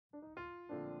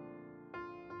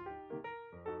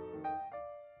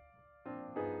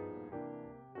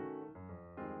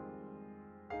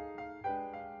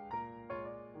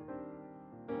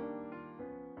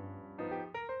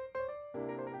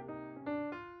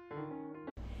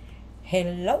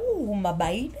Hello, my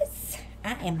babies.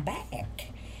 I am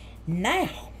back. Now,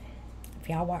 if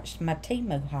y'all watched my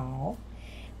Temu haul,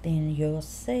 then you'll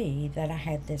see that I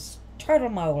had this turtle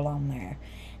mole on there.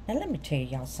 Now, let me tell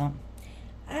y'all something.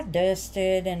 I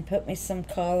dusted and put me some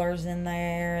colors in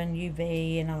there and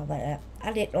UV and all that.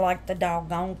 I didn't like the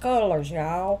doggone colors,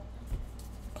 y'all.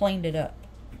 Cleaned it up.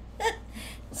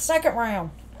 Second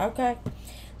round, okay?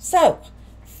 So,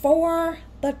 for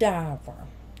the diver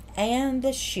and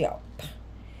the ship,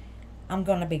 I'm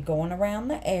going to be going around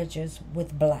the edges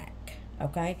with black,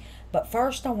 okay? But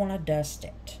first I want to dust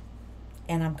it.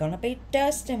 And I'm going to be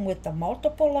dusting with the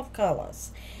multiple of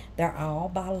colors. They're all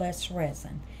by Less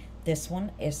Resin. This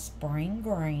one is spring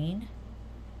green,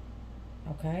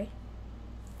 okay?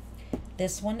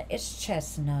 This one is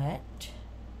chestnut.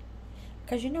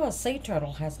 Because you know a sea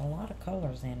turtle has a lot of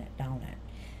colors in it, don't it?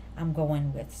 I'm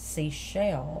going with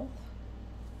seashell.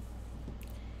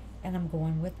 And I'm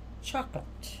going with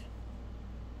chocolate.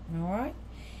 Alright?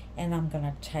 And I'm going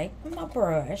to take my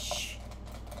brush.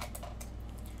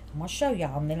 I'm going to show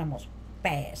y'all, and then I'm going to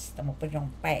fast. I'm going to put it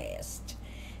on fast.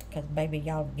 Because, baby,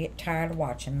 y'all get tired of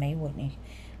watching me, wouldn't you?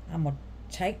 I'm going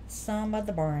to take some of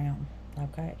the brown.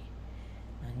 Okay?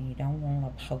 And you don't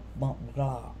want a whole bump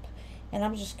glob. And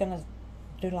I'm just going to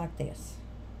do like this.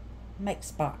 Make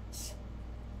spots.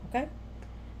 Okay?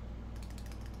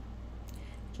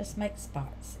 Just make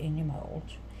spots in your mold.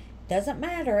 Doesn't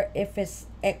matter if it's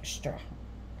extra.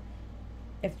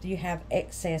 If you have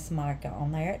excess mica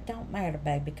on there, it don't matter,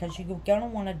 baby, because you're going to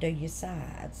want to do your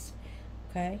sides.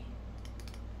 Okay?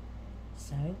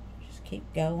 So, just keep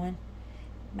going,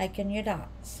 making your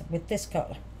dots with this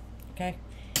color. Okay?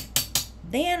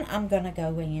 Then I'm going to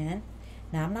go in.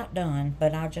 Now, I'm not done,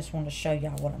 but I just want to show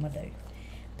y'all what I'm going to do.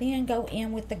 Then go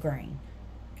in with the green.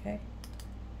 Okay?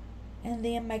 And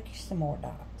then make you some more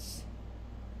dots.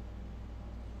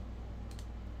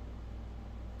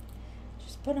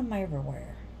 Just put them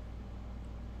everywhere.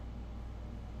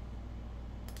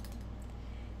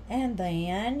 And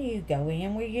then you go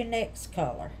in with your next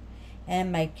color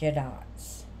and make your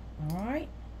dots. Alright?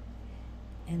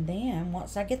 And then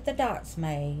once I get the dots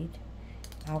made,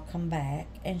 I'll come back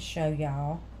and show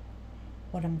y'all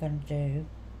what I'm going to do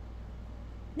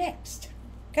next.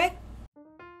 Okay?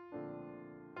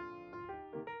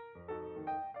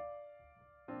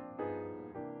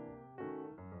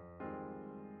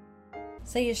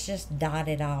 See, it's just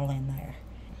dotted all in there.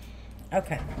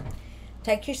 Okay.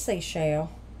 Take your seashell.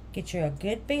 Get you a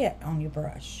good bit on your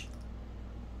brush.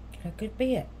 Get a good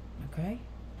bit. Okay?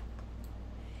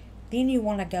 Then you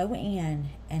want to go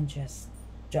in and just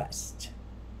dust.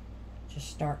 Just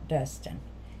start dusting.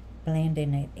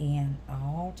 Blending it in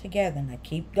all together. Now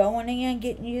keep going in,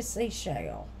 getting your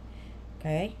seashell.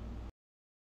 Okay?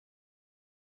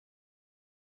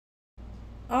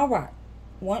 Alright.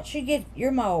 Once you get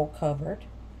your mold covered,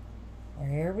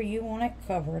 wherever you want it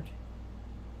covered,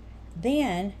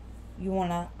 then you want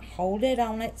to hold it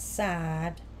on its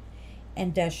side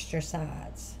and dust your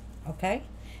sides. Okay?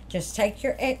 Just take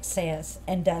your excess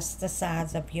and dust the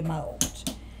sides of your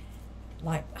mold.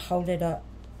 Like, hold it up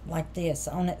like this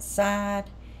on its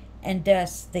side and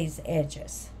dust these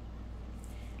edges.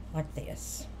 Like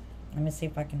this. Let me see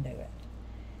if I can do it.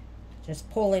 Just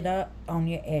pull it up on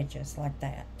your edges like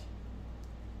that.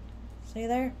 See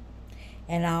there?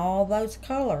 And all those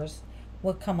colors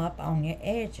will come up on your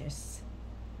edges.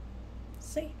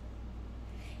 See?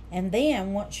 And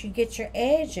then once you get your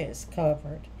edges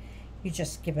covered, you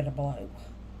just give it a blow.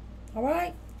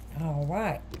 Alright?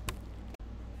 Alright.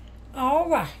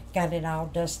 Alright. Got it all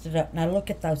dusted up. Now look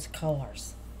at those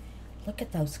colors. Look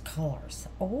at those colors.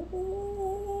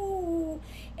 Oh,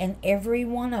 and every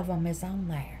one of them is on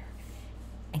there.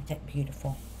 Ain't that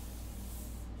beautiful?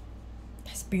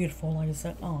 That's beautiful, is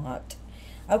it not?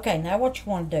 Okay, now what you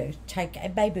want to do, take a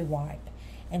baby wipe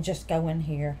and just go in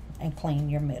here and clean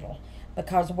your middle.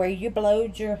 Because where you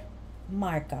blowed your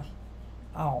mica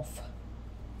off,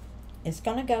 it's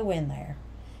going to go in there.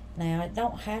 Now, it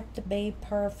don't have to be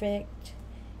perfect.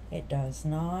 It does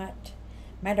not.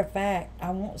 Matter of fact,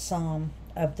 I want some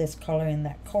of this color in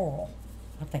that coral.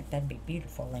 I think that'd be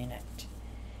beautiful in it.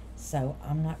 So,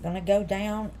 I'm not going to go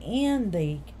down in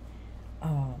the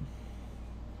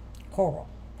coral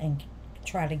and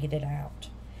try to get it out.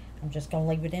 I'm just going to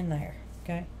leave it in there,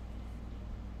 okay?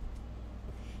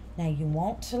 Now, you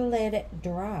want to let it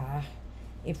dry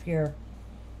if your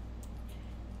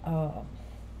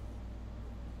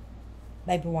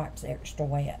baby wipe's extra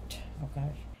wet,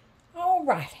 okay?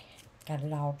 Alrighty. Got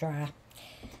it all dry.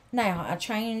 Now, I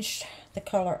changed the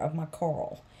color of my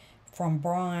coral from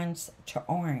bronze to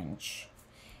orange.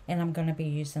 And I'm going to be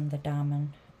using the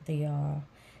diamond, the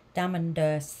Diamond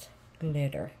Dust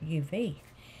Glitter UV.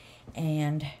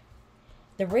 And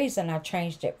the reason I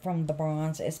changed it from the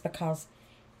bronze is because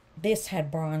this had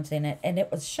bronze in it, and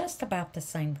it was just about the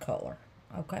same color.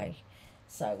 Okay,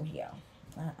 so yeah,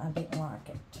 I didn't like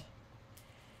it.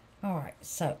 Alright,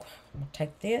 so I'm going to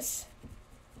take this,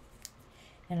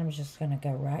 and I'm just going to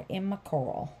go right in my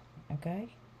coral. Okay.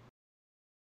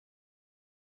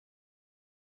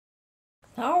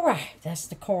 Alright, that's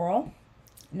the coral.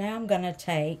 Now I'm going to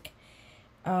take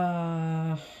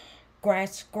grass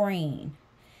green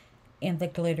in the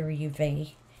glitter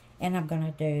UV, and I'm going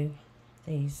to do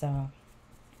these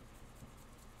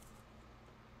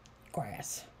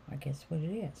grass, I guess what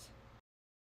it is.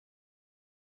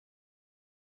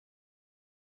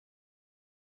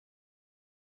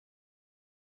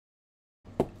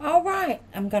 Alright,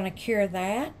 I'm going to cure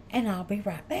that, and I'll be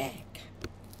right back.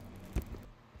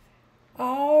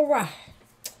 Alright,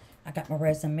 I got my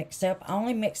resin mixed up. I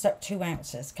only mixed up 2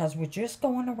 ounces because we're just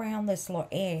going around this little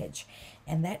edge.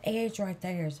 And that edge right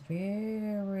there is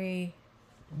very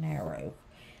narrow.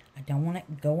 I don't want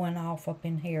it going off up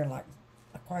in here like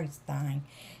a crazy thing.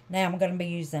 Now I'm going to be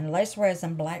using Lace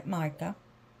Resin Black Mica.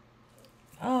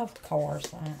 Of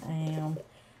course I am,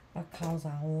 because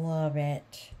I love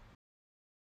it.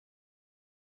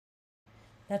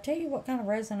 I'll tell you what kind of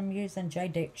resin I'm using. J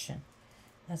Diction.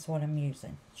 That's what I'm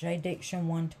using. J Diction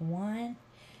 1-to-1.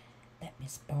 That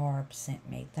Miss Barb sent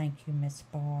me. Thank you, Miss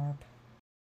Barb.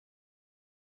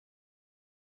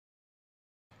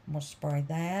 I'm going to spray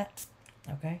that.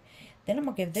 Okay. Then I'm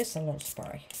going to give this a little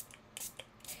spray.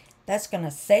 That's going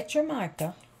to set your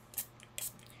mica.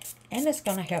 And it's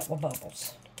going to help with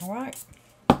bubbles. Alright.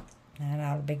 That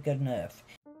ought to be good enough.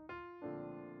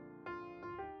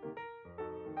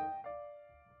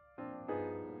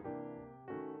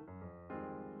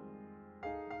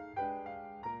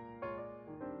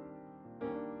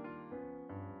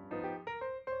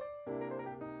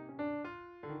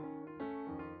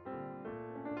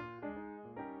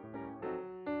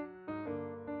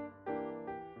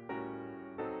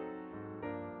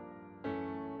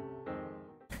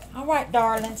 Alright,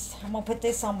 darlings, I'm going to put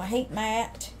this on my heat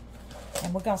mat,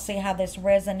 and we're going to see how this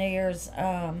Resiners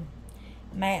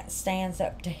mat stands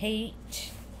up to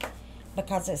heat,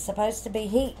 because it's supposed to be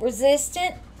heat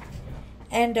resistant,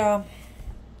 and I'll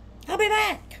be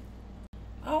back.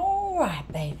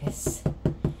 Alright, babies,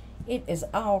 it is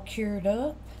all cured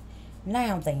up.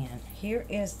 Now then, here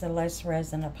is the Lace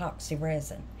Resin Epoxy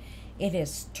Resin. It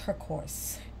is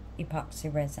turquoise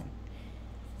epoxy resin.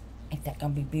 Ain't that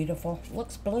gonna be beautiful?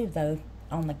 Looks blue though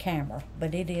on the camera,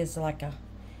 but it is like a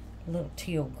little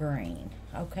teal green.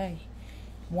 Okay,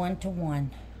 1-to-1.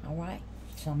 All right,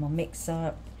 so I'm gonna mix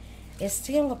up. It's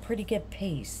still a pretty good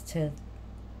piece to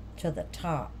the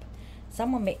top, so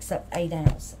I'm gonna mix up 8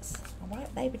 ounces. All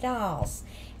right, baby dolls,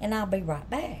 and I'll be right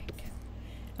back.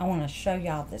 I want to show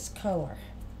y'all this color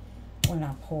when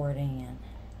I pour it in.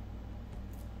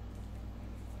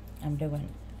 I'm doing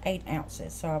 8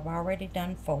 ounces, so I've already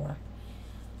done 4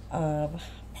 of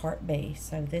part B,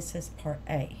 so this is part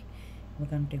A. We're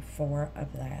going to do 4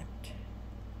 of that.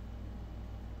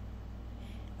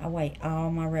 I weigh all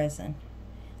my resin,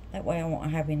 that way I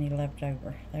won't have any left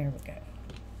over. There we go.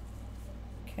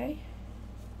 Okay.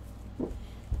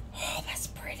 Oh, that's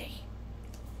pretty.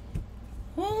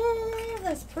 Oh,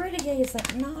 that's pretty. Is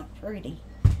that not pretty?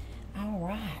 All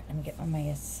right, let me get my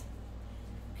mess.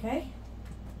 Okay.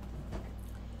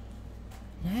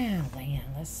 Now then,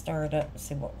 let's stir it up and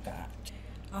see what we got.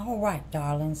 Alright,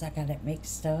 darlings, I got it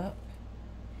mixed up.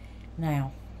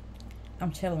 Now,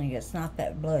 I'm telling you, it's not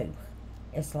that blue.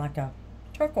 It's like a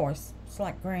turquoise. It's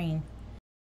like green.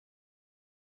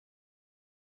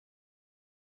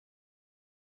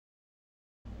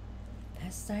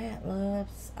 That's that,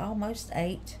 loves. Almost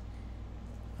 8.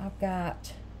 I've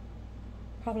got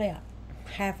probably a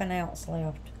 ½ an ounce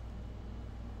left.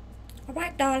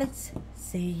 Alright, darlings.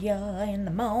 See ya in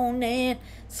the morning.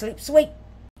 Sleep sweet.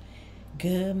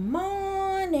 Good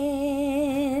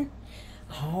morning.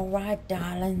 Alright,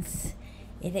 darlings.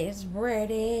 It is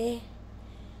ready.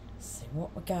 Let's see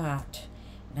what we got.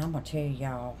 Now I'm going to tell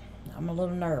y'all, I'm a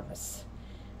little nervous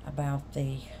about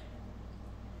the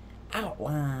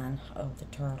outline of the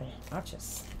turtle. I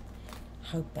just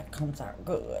hope that comes out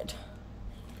good.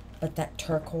 But that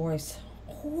turquoise,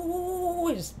 oh,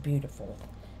 it's beautiful.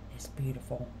 It's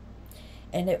beautiful.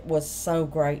 And it was so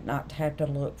great not to have to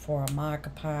look for a mica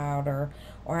powder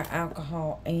or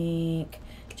alcohol ink.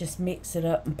 Just mix it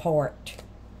up and pour it.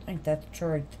 Ain't that the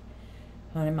truth?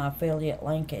 Honey, my affiliate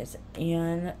link is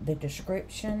in the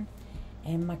description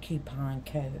and my coupon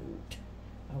code.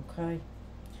 Okay?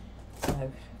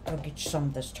 So, Go get you some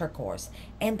of this turquoise.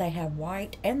 And they have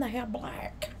white and they have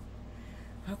black.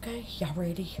 Okay, y'all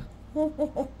ready?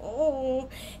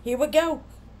 Here we go.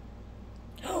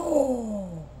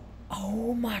 Oh,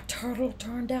 my turtle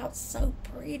turned out so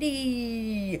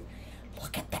pretty.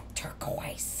 Look at that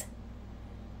turquoise.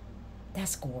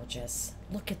 That's gorgeous.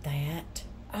 Look at that.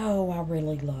 Oh, I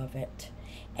really love it.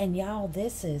 And y'all,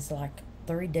 this is like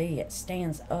 3D. It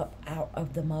stands up out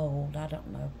of the mold. I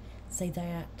don't know. See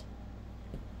that?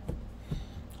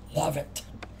 Love it.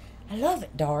 I love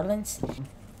it, darlings.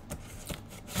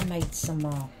 I made some,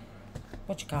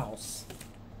 what you calls?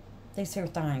 These here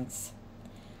things.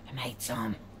 I made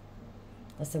some.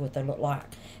 Let's see what they look like.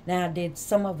 Now, I did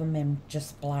some of them in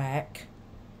just black.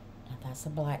 Now, that's a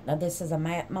black. Now, this is a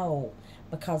matte mold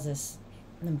because it's,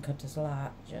 let me cut this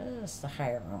light just a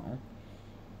hair on.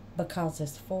 Because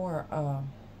it's for,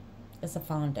 it's a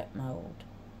fondant mold.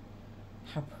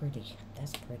 How pretty.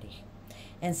 That's pretty.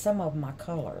 And some of them I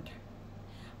colored.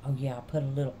 Oh, yeah, I put a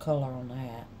little color on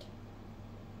that.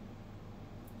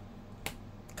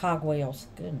 Cogwheels.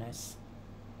 Goodness.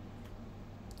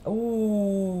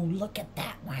 Ooh, look at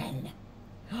that one.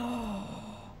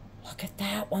 Oh, look at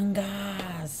that one,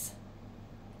 guys.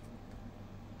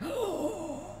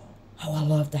 Oh, I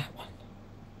love that one.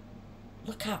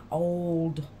 Look how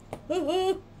old.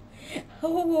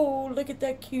 Oh, look at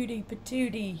that cutie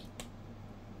patootie.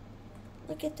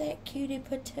 Look at that cutie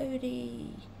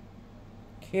patootie.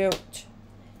 Cute.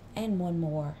 And one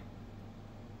more.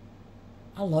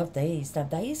 I love these. Now,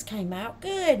 these came out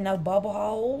good. No bubble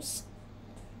holes.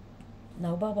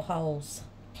 No bubble holes.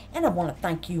 And I want to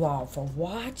thank you all for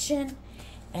watching.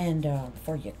 And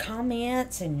for your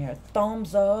comments and your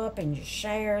thumbs up and your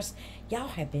shares. Y'all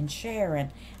have been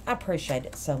sharing. I appreciate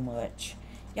it so much.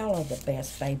 Y'all are the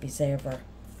best babies ever.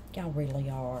 Y'all really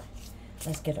are.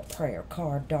 Let's get a prayer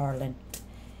card, darling.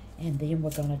 And then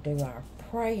we're going to do our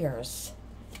prayers.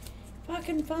 If I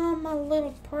can find my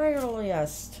little prayer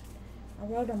list. I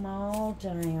wrote them all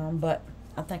down, but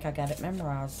I think I got it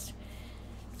memorized.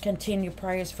 Continue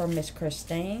prayers for Miss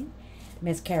Christine,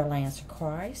 Miss Carol Answer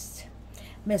Christ,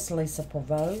 Miss Lisa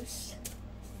Prevost,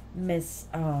 Miss,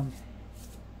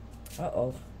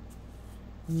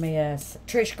 Miss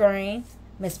Trish Green,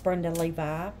 Miss Brenda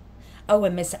Levi, oh,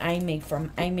 and Miss Amy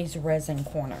from Amy's Resin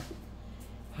Corner.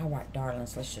 All right,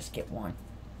 darlings, let's just get one.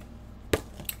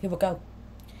 Here we go.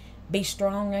 Be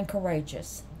strong and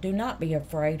courageous. Do not be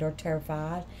afraid or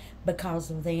terrified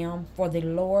because of them, for the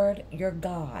Lord your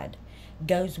God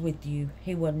goes with you.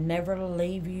 He will never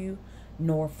leave you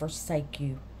nor forsake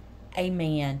you.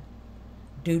 Amen.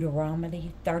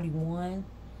 Deuteronomy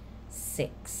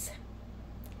 31:6.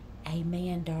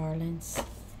 Amen, darlings.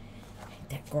 Ain't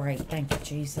that great? Thank you,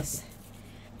 Jesus.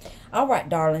 All right,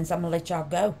 darlings, I'm going to let y'all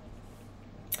go.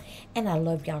 And I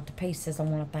love y'all to pieces. I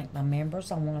want to thank my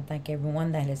members. I want to thank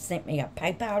everyone that has sent me a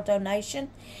PayPal donation.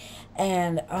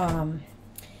 And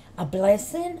a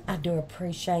blessing. I do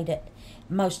appreciate it.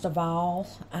 Most of all,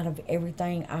 out of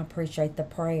everything, I appreciate the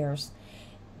prayers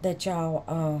that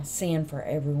y'all send for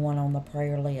everyone on the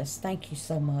prayer list. Thank you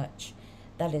so much.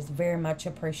 That is very much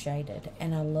appreciated.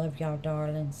 And I love y'all,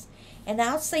 darlings. And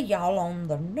I'll see y'all on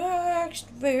the next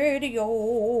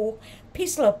video.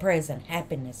 Peace, love, praise, and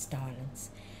happiness,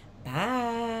 darlings.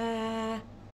 Bye.